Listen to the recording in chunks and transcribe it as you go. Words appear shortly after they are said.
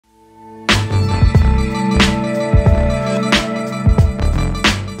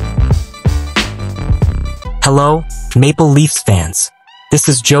Hello, Maple Leafs fans. This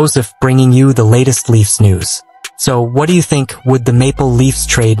is Joseph bringing you the latest Leafs news. So, what do you think? Would the Maple Leafs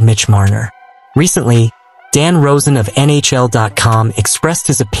trade Mitch Marner? Recently, Dan Rosen of NHL.com expressed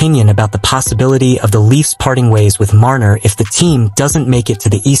his opinion about the possibility of the Leafs parting ways with Marner if the team doesn't make it to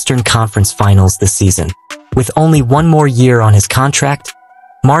the Eastern Conference Finals this season. With only one more year on his contract,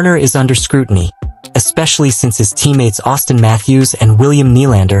 Marner is under scrutiny, especially since his teammates Austin Matthews and William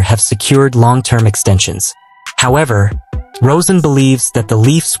Nylander have secured long-term extensions. However, Rosen believes that the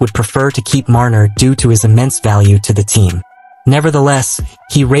Leafs would prefer to keep Marner due to his immense value to the team. Nevertheless,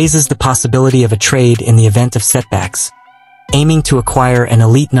 he raises the possibility of a trade in the event of setbacks, aiming to acquire an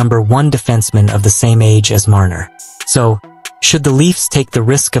elite number 1 defenseman of the same age as Marner. So, should the Leafs take the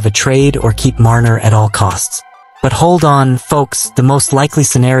risk of a trade or keep Marner at all costs? But hold on, folks, the most likely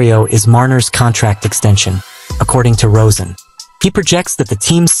scenario is Marner's contract extension, according to Rosen. He projects that the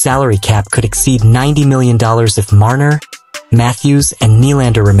team's salary cap could exceed $90 million if Marner, Matthews, and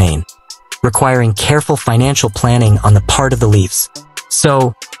Nylander remain, requiring careful financial planning on the part of the Leafs.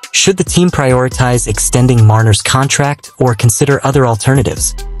 So, should the team prioritize extending Marner's contract or consider other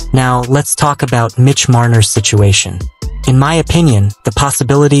alternatives? Now, let's talk about Mitch Marner's situation. In my opinion, the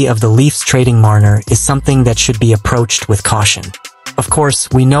possibility of the Leafs trading Marner is something that should be approached with caution. Of course,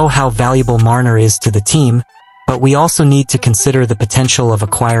 we know how valuable Marner is to the team, but we also need to consider the potential of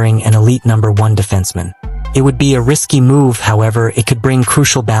acquiring an elite number 1 defenseman. It would be a risky move, however, it could bring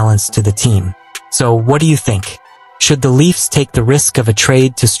crucial balance to the team. So, what do you think? Should the Leafs take the risk of a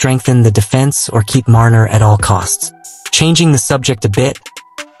trade to strengthen the defense or keep Marner at all costs? Changing the subject a bit,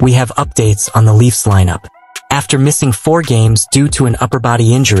 we have updates on the Leafs lineup. After missing 4 games due to an upper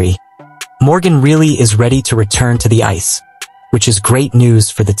body injury, Morgan Rielly is ready to return to the ice, which is great news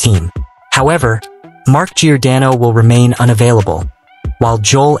for the team. However, Mark Giordano will remain unavailable, while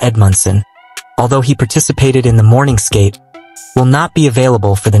Joel Edmundson, although he participated in the morning skate, will not be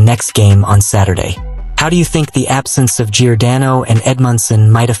available for the next game on Saturday. How do you think the absence of Giordano and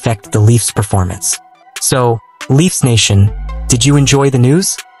Edmundson might affect the Leafs' performance? So, Leafs Nation, did you enjoy the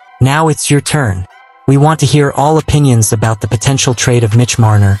news? Now it's your turn. We want to hear all opinions about the potential trade of Mitch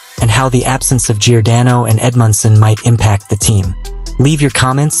Marner and how the absence of Giordano and Edmundson might impact the team. Leave your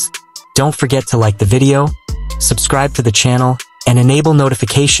comments. Don't forget to like the video, subscribe to the channel, and enable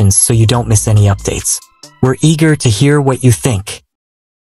notifications so you don't miss any updates. We're eager to hear what you think.